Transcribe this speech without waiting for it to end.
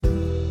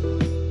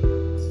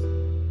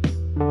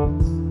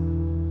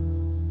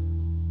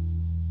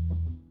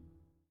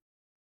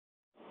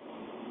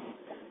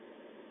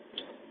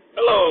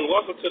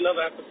welcome to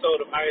another episode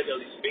of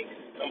Ayodele Speaks.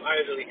 I'm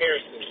Ayodele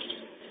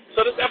Harrison.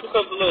 So this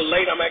episode's a little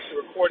late. I'm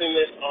actually recording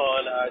this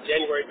on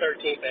January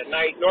 13th at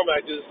night. Normally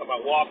I do this on my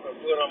walk. I'm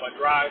doing it on my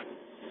drive.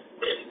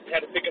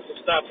 Had to pick up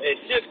some stuff. It's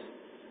just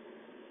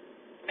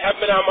haven't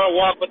been on my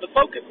walk, but the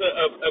focus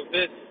of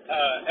this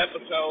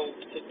episode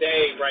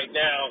today, right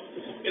now,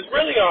 is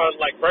really on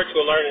like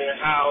virtual learning and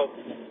how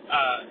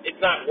it's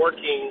not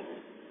working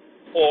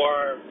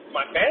for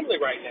my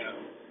family right now,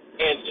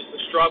 and just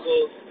the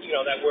struggles,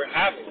 that we're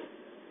having.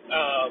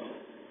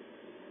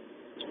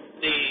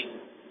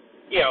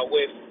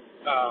 With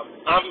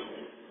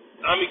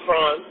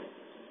Omicron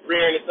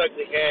rearing its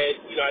ugly head,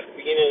 at the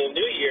beginning of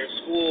the new year,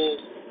 schools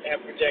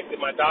have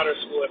projected, my daughter's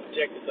school have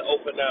projected to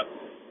open up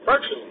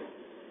virtually.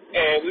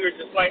 And we were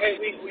just like, hey,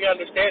 we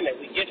understand that,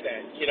 we get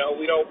that.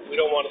 We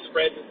don't want to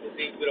spread this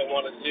disease, we don't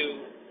want to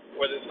do,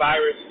 or this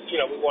virus, we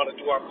want to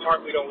do our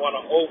part, we don't want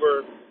to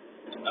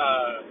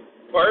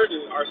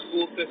burden our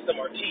school system,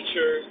 our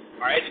teachers,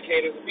 our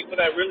educators, the people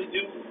that really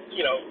do,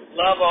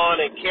 love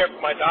on and care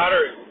for my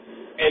daughter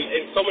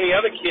and so many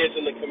other kids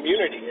in the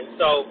community. And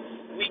so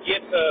we get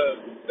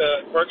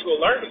the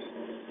virtual learning.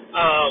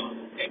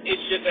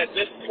 It's just at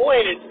this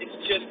point,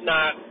 it's just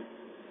not,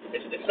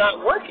 it's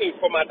not working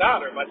for my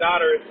daughter. My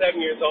daughter is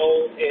 7 years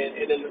old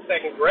and in the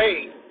second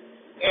grade.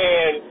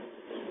 And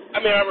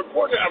I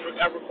recorded a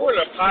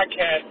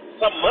podcast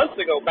some months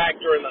ago back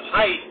during the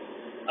height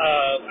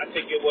of, I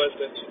think it was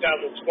the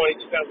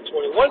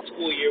 2020-2021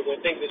 school year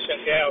when things had shut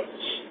down,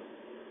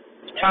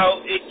 how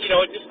it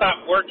just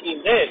stopped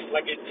working then.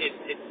 Like it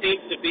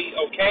seems to be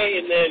okay,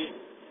 and then,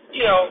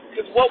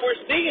 because what we're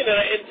seeing,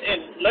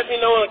 and let me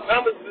know in the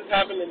comments if this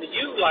happened to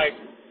you, like,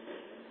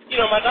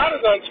 my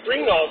daughter's on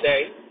screen all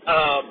day,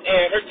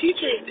 and her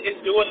teacher is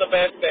doing the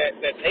best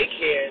that they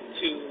can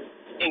to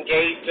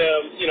engage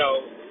them,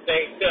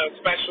 they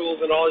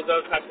specials and all these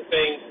other types of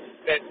things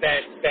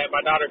that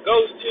my daughter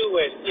goes to,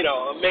 and,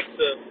 a mix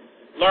of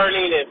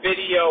learning and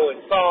video and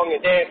song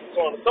and dance and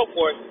so on and so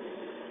forth.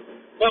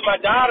 But my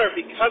daughter,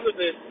 because of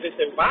this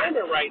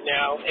environment right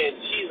now, and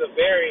she's a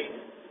very,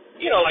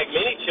 like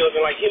many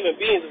children, like human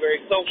beings, a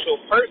very social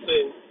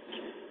person,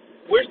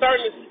 we're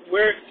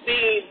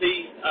seeing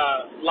the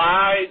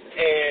lies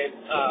and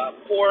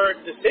poor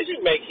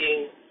decision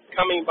making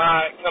coming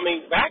back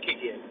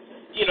again.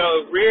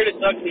 Reared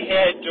its ugly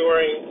head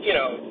during,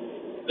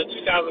 the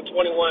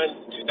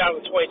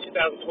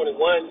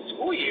 2020-2021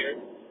 school year,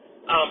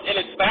 and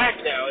it's back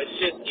now. It's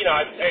just,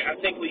 I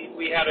think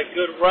we had a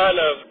good run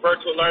of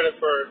virtual learning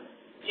for,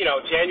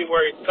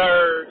 January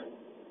 3rd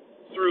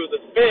through the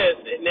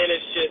 5th, and then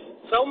it's just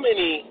so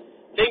many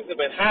things have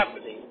been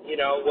happening,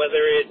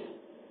 whether it's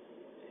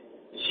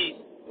she's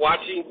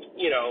watching,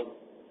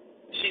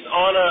 she's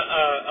on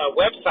a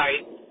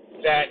website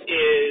that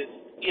is,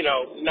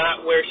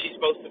 not where she's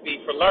supposed to be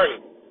for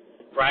learning.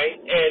 Right?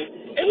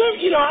 And look,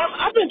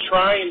 I've been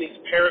trying these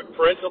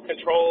parental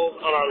controls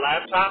on our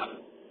laptop,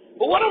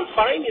 but what I'm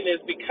finding is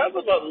because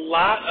of a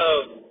lot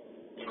of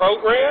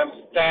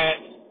programs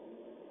that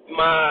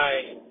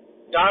my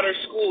daughter's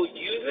school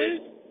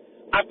uses,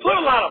 I put a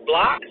lot of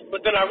blocks,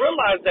 but then I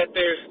realized that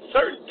there's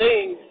certain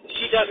things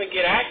she doesn't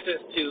get access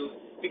to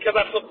because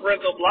I put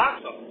parental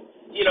blocks on.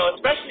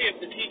 Especially if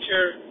the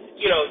teacher,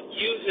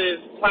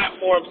 uses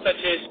platforms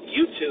such as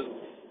YouTube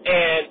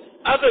and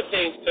other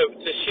things to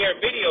share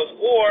videos,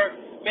 or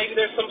maybe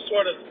there's some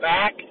sort of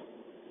back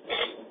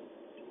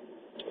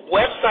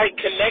website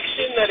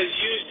connection that is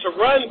used to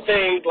run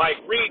things like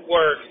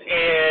ReadWorks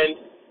and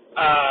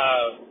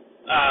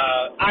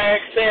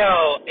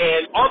IXL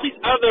and all these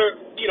other,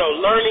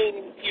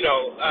 learning,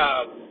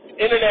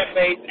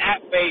 internet-based,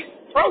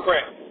 app-based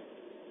programs.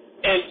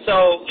 And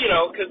so,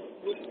 because,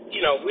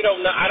 we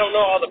don't know, I don't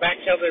know all the back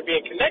channels that are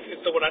being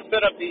connected, so when I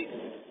set up these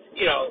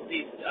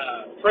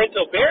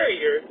parental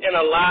barriers and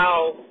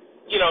allow,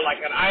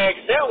 like an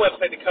IXL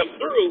website to come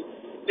through,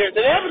 there's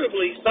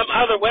inevitably some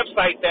other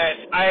website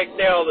that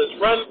IXL is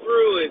run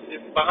through, is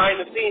behind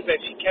the scenes that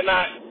we can't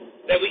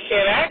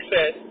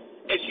access,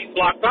 and she's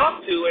blocked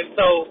off to. And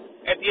so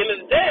at the end of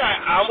the day,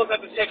 I almost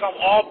have to take off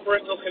all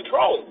parental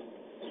control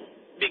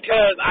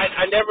because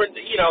I never,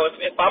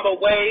 if I'm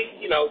away,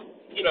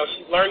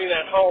 she's learning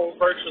at home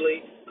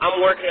virtually. I'm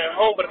working at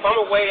home, but if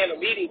I'm away in a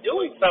meeting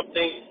doing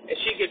something and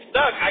she gets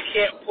stuck, I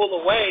can't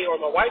pull away,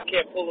 or my wife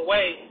can't pull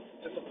away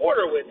to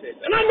support her with this.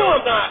 And I know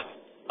I'm not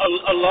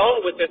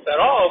alone with this at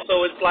all,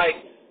 so it's like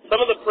some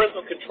of the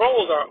parental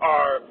controls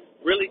are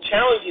really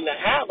challenging to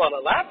have on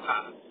a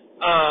laptop.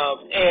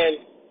 I'm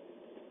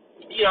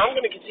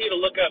going to continue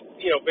to look up,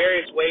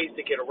 various ways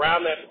to get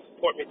around that and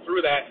support me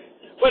through that.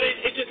 But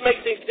it just makes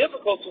things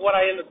difficult, so what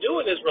I end up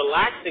doing is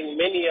relaxing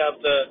many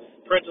of the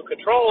parental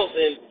controls,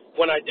 and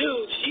when I do,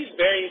 she's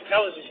very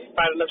intelligent. She's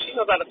bright enough. She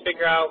knows how to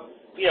figure out,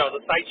 the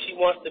site she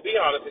wants to be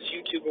on, if it's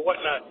YouTube or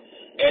whatnot.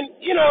 And,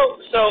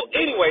 so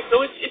anyway,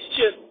 so it's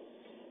just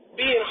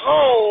being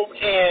home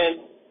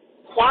and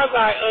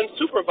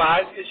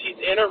quasi-unsupervised because she's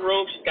in her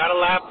room. She's got a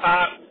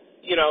laptop.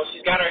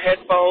 She's got her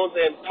headphones.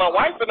 And my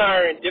wife and I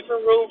are in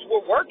different rooms.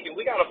 We're working.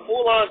 We got a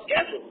full-on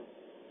schedule.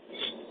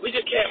 we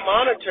just can't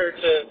monitor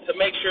to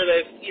make sure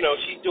that,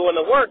 she's doing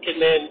the work.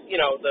 And then,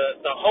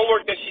 the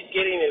homework that she's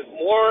getting is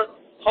more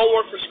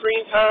homework for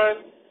screen time,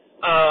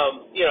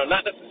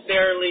 not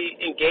necessarily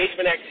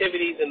engagement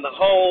activities in the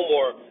home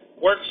or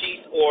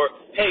worksheets or,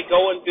 hey,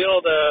 go and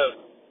build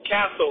a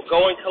castle,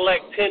 go and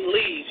collect 10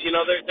 leaves.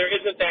 There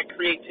isn't that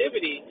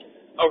creativity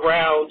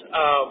around,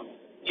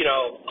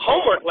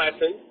 homework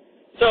lessons.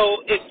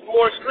 So it's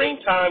more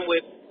screen time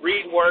with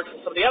ReadWorks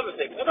and some of the other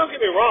things. Now, don't get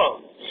me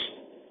wrong.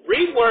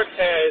 ReadWorks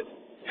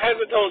has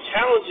its own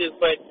challenges,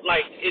 but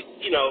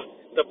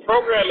the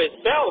program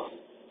itself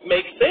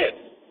makes sense.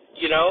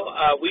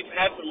 We've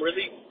had some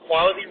really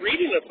quality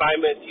reading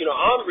assignments,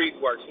 on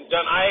ReadWorks. We've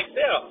done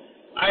IXL.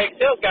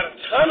 IXL's got a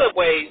ton of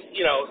ways,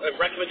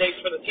 recommendations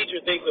for the teacher,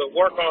 things to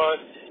work on,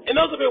 and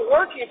those have been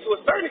working to a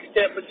certain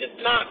extent, but just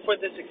not for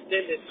this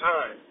extended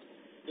time,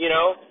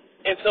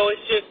 And so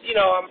it's just,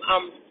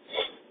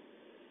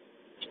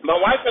 my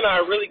wife and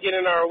I are really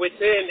getting our wits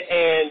in,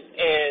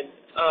 and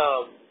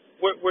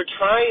we're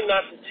trying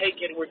not to take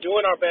it. We're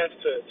doing our best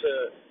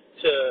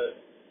to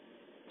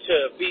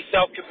be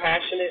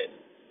self-compassionate,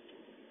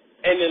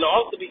 and then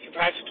also be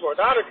compassionate to our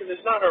daughter, because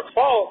it's not her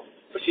fault,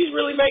 but she's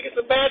really making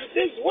some bad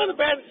decisions. One of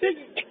the bad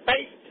decisions,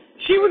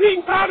 she was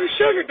eating powdered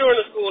sugar during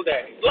the school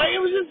day.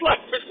 It was just for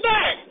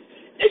snacks,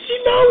 and she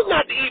knows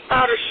not to eat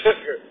powdered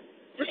sugar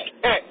for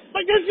snacks.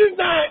 That's just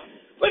not.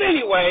 But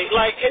anyway,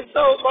 and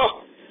so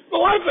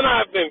my wife and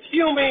I have been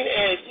fuming,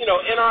 and,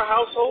 in our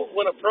household,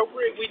 when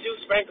appropriate, we do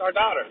spank our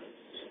daughter.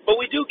 But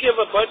we do give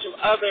a bunch of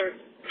other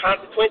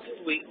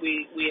consequences.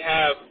 We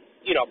have,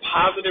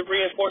 positive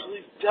reinforcement.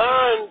 We've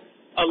done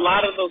a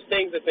lot of those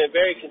things that have been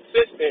very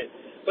consistent,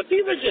 but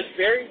these are just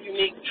very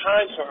unique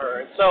times for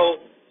her, and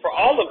so for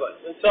all of us.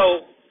 And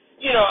so,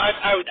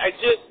 I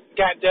just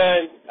got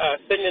done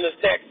sending a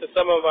text to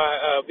some of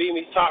my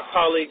BME Talk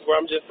colleagues where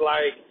I'm just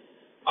like,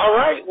 all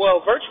right,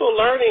 well, virtual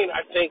learning,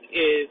 I think,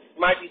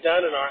 might be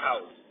done in our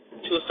house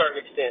to a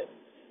certain extent,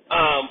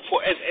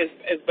 for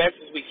as best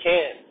as we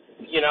can,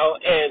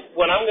 And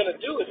what I'm going to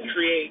do is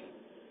create,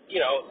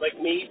 like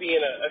me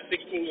being a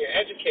 16-year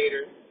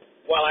educator,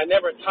 while I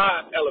never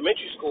taught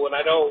elementary school, and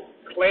I don't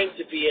claim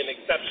to be an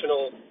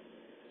exceptional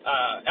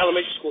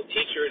elementary school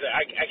teacher, that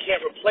I can't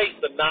replace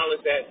the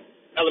knowledge that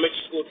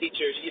elementary school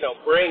teachers,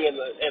 bring and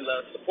the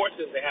support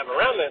systems they have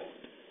around them.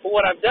 But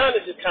what I've done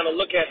is just kind of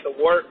look at the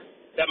work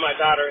that my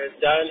daughter has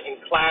done in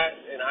class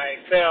and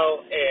IXL,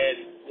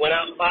 and went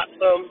out and bought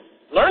some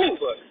learning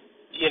books,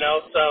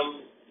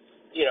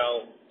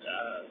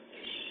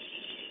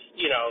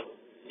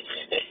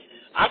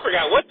 I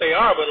forgot what they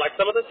are, but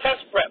some of the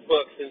test prep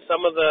books and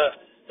some of the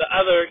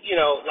other,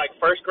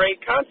 first grade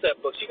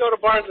concept books. You go to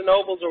Barnes and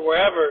Nobles or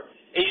wherever,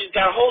 and you just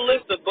got a whole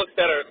list of books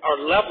that are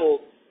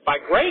leveled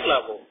by grade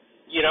level,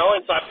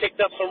 and so I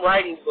picked up some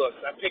writing books.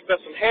 I picked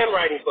up some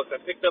handwriting books. I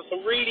picked up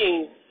some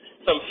reading,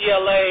 some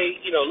ELA,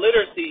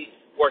 literacy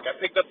work. I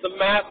picked up some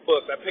math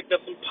books. I picked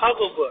up some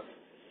puzzle books.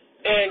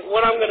 And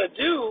what I'm going to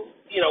do,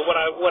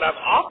 what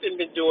I've often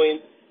been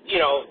doing,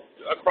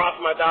 across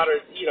my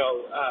daughter's,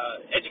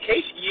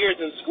 education years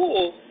in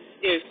school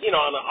is,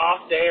 on an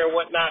off day or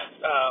whatnot,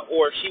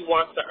 or she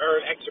wants to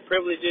earn extra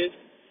privileges,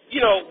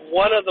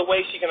 one of the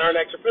ways she can earn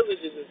extra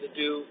privileges is to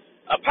do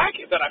a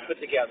packet that I put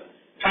together.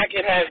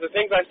 Packet has the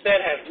things I said,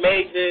 has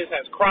mazes,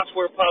 has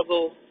crossword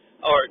puzzles,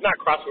 or not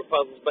crossword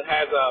puzzles, but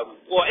has,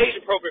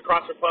 age-appropriate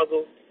crossword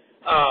puzzles,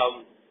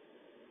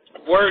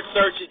 word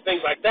searches,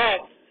 things like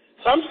that.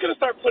 So I'm just going to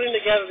start putting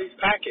together these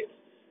packets,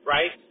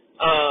 right?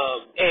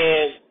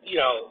 And,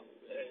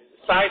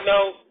 side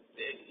note,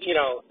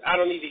 I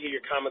don't need to hear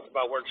your comments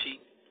about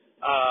worksheets.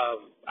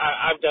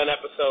 I've done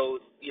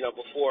episodes,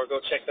 before. Go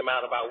check them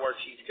out about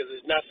worksheets, because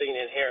there's nothing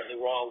inherently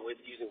wrong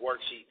with using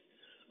worksheets,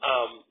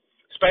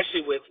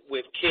 especially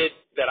with kids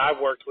that I've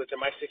worked with in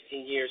my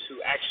 16 years who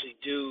actually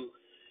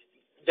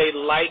they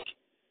like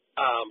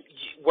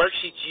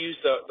worksheets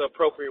used the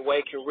appropriate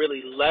way can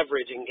really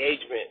leverage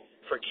engagement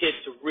for kids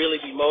to really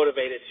be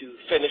motivated to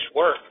finish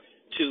work,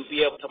 to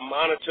be able to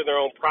monitor their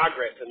own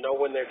progress and know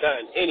when they're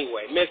done.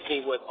 Anyway, miss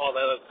me with all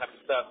that other type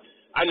of stuff.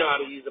 I know how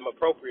to use them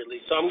appropriately.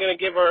 So I'm going to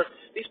give her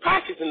these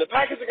packets, and the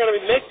packets are going to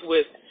be mixed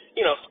with,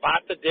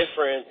 spot the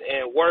difference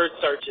and word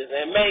searches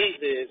and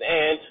mazes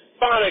and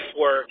phonics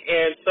work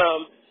and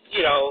some,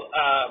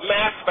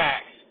 math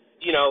facts,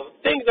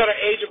 things that are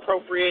age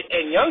appropriate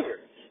and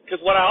younger.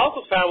 Because what I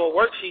also found with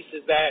worksheets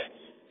is that,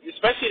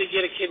 especially to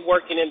get a kid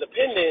working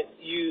independent,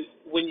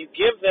 when you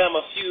give them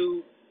a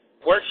few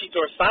worksheets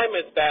or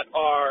assignments that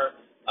are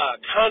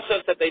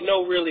concepts that they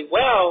know really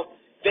well,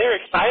 they're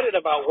excited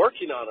about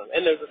working on them,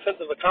 and there's a sense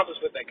of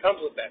accomplishment that comes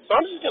with that. So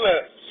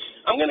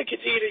I'm gonna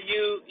continue to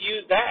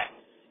use that,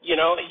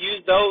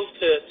 use those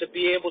to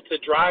be able to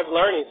drive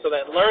learning, so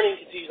that learning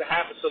continues to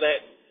happen, so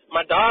that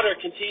my daughter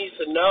continues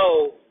to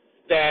know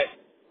that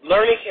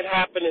learning can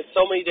happen in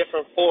so many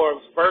different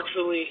forms,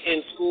 virtually,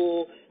 in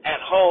school, at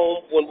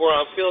home, when we're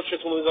on field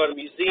trips, when we go to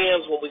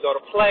museums, when we go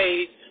to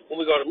plays, when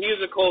we go to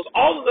musicals,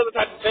 all those other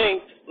types of things.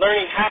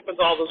 Learning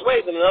happens all those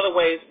ways, and another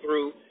way is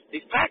through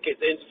these packets.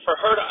 And for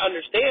her to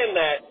understand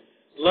that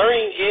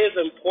learning is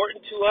important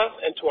to us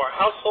and to our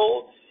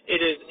household.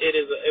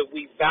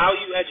 We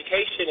value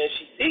education, and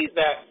she sees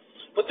that.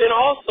 But then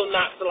also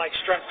not to like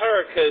stress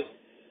her, because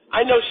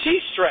I know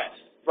she's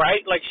stressed,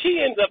 right? Like she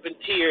ends up in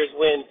tears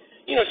when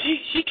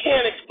she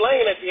can't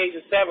explain at the age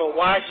of 7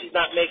 why she's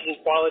not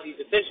making quality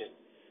decisions,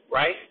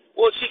 right?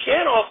 Well, she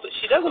can't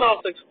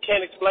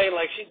explain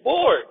like she's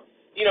bored.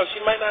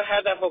 She might not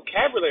have that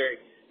vocabulary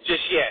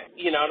just yet,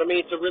 you know what I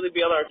mean, to really be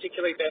able to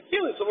articulate that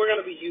feeling. So we're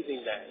going to be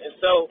using that. And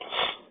so,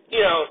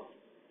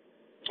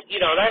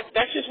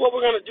 that's just what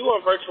we're going to do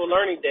on virtual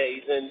learning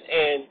days.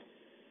 And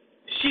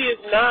she is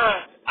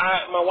not,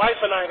 my wife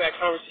and I have had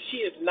conversation,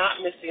 she is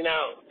not missing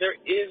out. There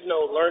is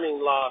no learning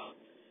loss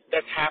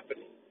that's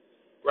happening,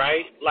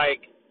 right?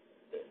 Like,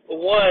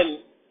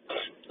 one,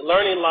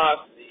 learning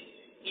loss,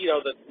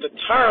 the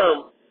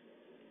term,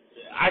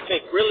 I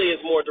think, really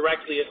is more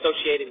directly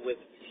associated with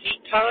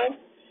seat time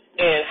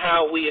and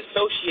how we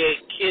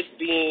associate kids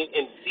being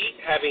in seat,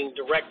 having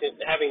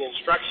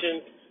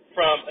instruction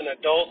from an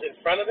adult in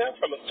front of them,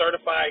 from a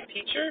certified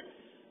teacher,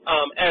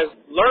 as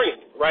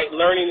learning, right?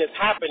 Learning is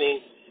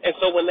happening. And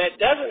so when that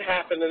doesn't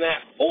happen in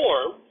that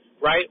form,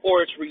 right,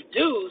 or it's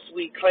reduced,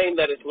 we claim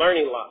that it's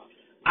learning loss.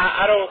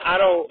 I don't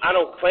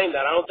claim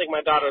that. I don't think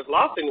my daughter's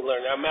lost any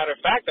learning. As a matter of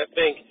fact, I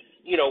think,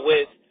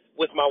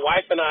 with my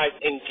wife and I's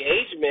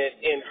engagement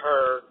in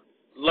her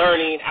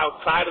learning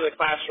outside of the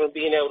classroom,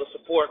 being able to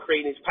support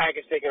creating these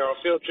packages, taking her on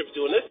field trips,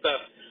 doing this stuff,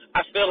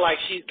 I feel like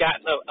she's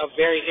gotten a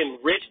very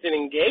enriched and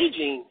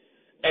engaging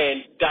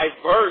and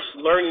diverse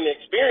learning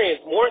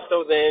experience, more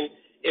so than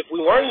if we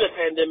weren't in the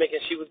pandemic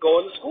and she was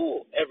going to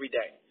school every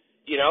day,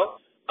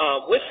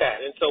 with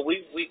that. And so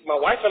my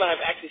wife and I have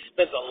actually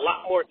spent a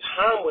lot more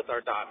time with our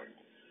daughter.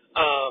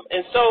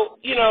 And so,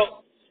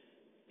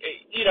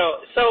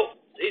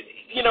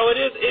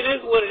 it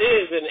is what it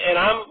is. And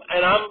I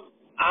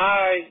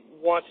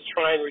want to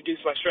try and reduce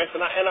my stress.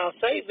 And I'll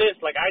say this,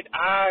 like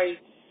I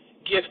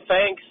give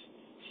thanks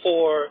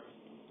for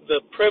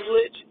the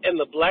privilege and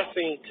the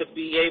blessing to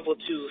be able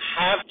to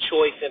have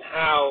choice in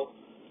how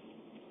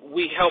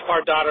we help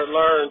our daughter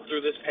learn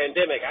through this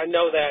pandemic. I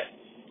know that,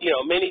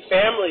 many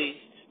families,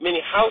 many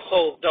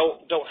households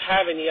don't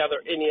have any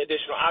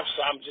additional options.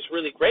 So I'm just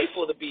really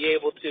grateful to be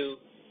able to,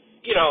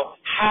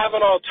 have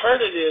an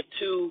alternative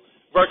to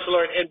virtual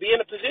learning and be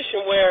in a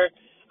position where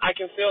I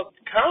can feel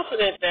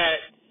confident that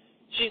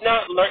she's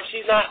not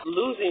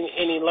losing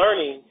any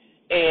learning,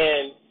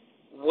 and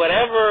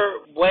whatever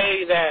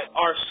way that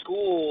our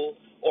school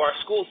or our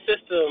school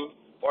system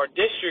or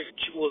district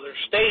or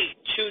state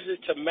chooses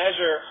to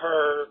measure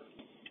her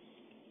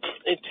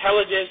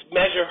intelligence,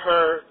 measure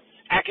her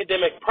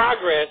academic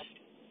progress,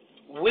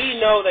 we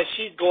know that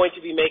she's going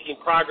to be making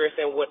progress,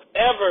 and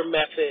whatever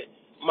method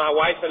my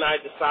wife and I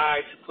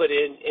decide to put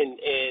in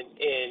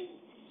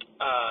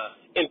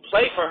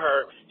play for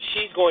her,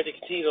 she's going to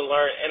continue to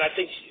learn. And I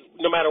think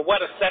no matter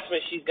what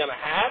assessment she's going to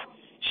have,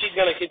 she's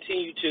going to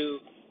continue to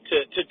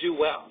do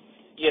well.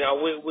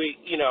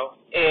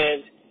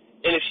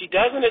 And if she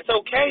doesn't, it's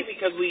okay,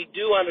 because we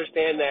do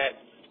understand that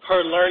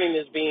her learning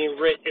is being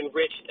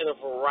enriched in a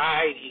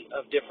variety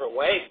of different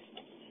ways.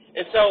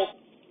 And so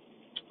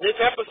this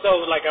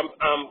episode, like I'm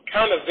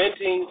kind of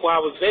venting. Well, I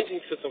was venting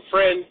to some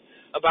friends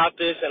about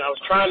this, and I was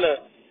trying to,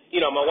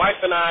 my wife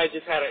and I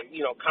just had a,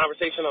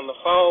 conversation on the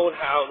phone,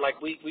 how like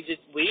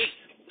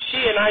she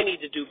and I need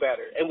to do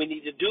better, and we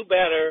need to do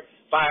better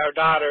by our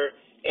daughter,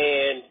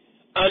 and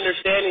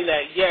understanding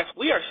that, yes,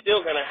 we are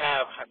still going to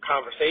have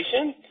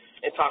conversations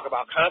and talk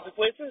about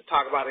consequences,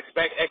 talk about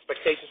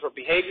expectations for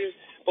behaviors,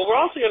 but we're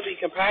also going to be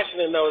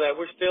compassionate and know that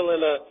we're still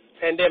in a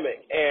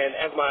pandemic. And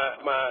as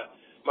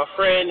my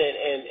friend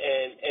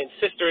and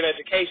sister in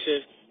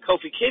education,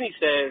 Kofi Kinney,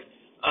 says,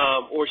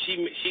 or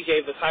she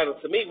gave the title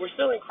to me, we're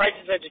still in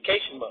crisis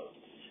education mode.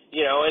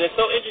 And it's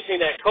so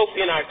interesting that Kofi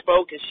and I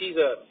spoke, and she's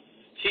a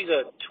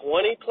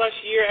 20-plus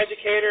year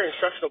educator,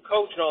 instructional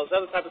coach, and all this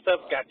other type of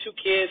stuff. Got 2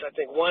 kids. I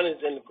think one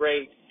is in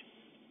grade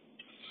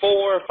 4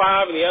 or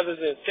 5, and the other's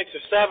in 6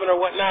 or 7 or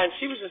whatnot. And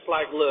she was just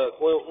like,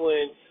 look,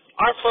 when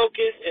our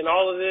focus in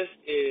all of this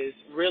is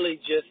really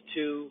just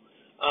to,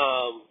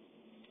 I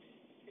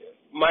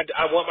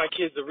want my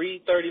kids to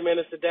read 30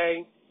 minutes a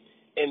day,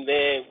 and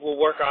then we'll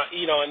work on,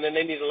 and then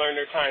they need to learn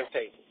their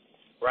timetable,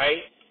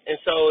 right? And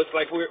so it's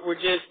like we're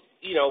just,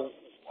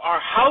 our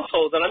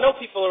households, and I know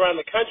people around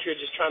the country are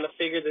just trying to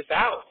figure this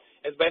out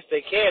as best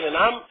they can. And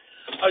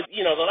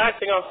the last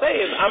thing I'll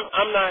say is I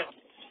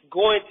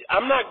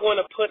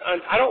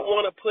don't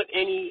want to put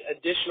any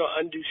additional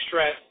undue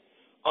stress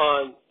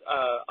on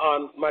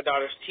my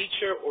daughter's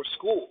teacher or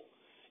school,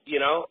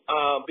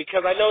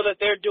 because I know that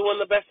they're doing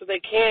the best that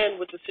they can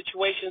with the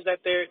situations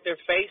that they're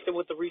faced and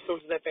with the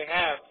resources that they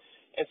have.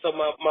 And so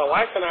my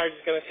wife and I are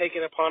just going to take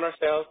it upon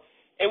ourselves,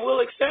 and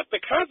we'll accept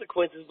the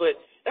consequences, but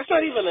that's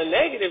not even a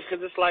negative, because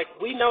it's like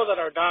we know that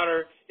our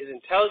daughter is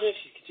intelligent,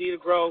 she continues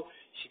to grow,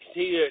 she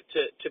continues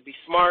to be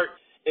smart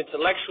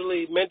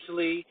intellectually,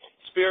 mentally,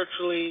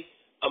 spiritually,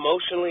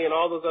 emotionally, and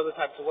all those other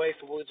types of ways,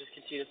 so we'll just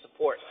continue to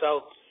support.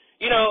 So,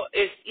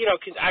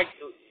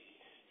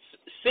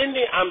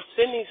 I'm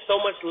sending so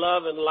much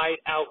love and light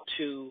out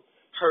to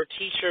her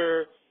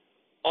teacher,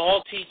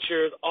 all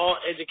teachers, all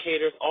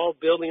educators, all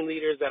building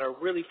leaders that are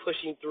really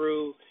pushing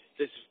through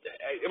this.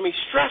 I mean,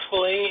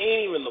 stressful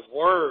ain't even the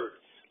word.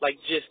 Like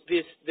just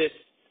this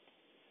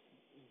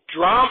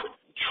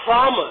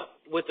trauma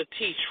with the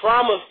T,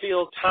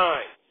 trauma-filled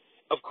time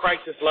of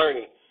crisis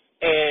learning,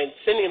 and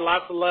sending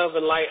lots of love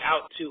and light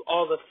out to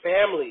all the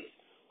families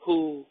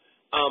who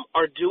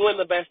are doing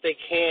the best they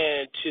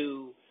can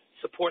to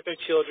support their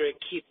children,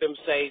 keep them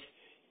safe,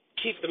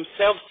 keep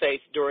themselves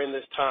safe during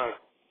this time.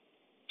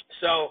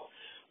 So,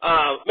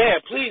 man,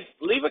 please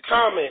leave a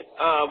comment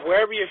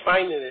wherever you're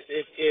finding this.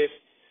 If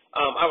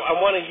I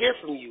want to hear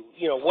from you.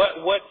 You know,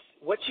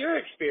 what's your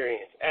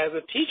experience as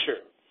a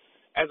teacher,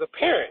 as a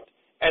parent,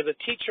 as a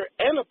teacher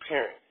and a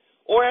parent,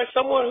 or as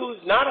someone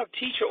who's not a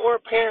teacher or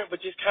a parent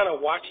but just kind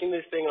of watching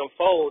this thing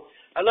unfold?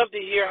 I'd love to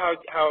hear how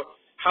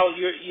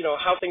you're,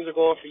 how things are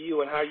going for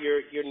you and how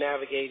you're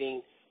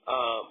navigating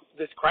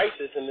this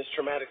crisis and this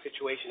traumatic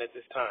situation at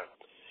this time.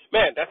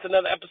 Man, that's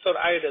another episode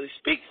of Aya Daily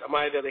Speaks. I'm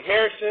Aya Daily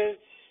Harrison.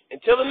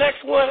 Until the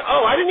next one.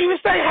 Oh, I didn't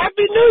even say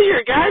Happy New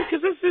Year, guys,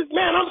 because this is,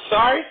 man, I'm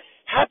sorry.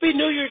 Happy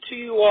New Year to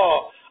you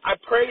all. I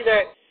pray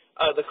that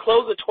the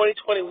close of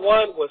 2021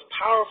 was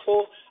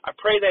powerful. I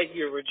pray that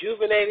you're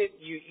rejuvenated.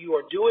 You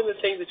are doing the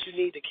things that you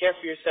need to care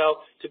for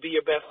yourself to be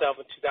your best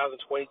self in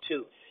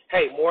 2022.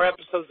 Hey, more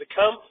episodes to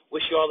come.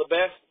 Wish you all the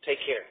best.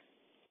 Take care.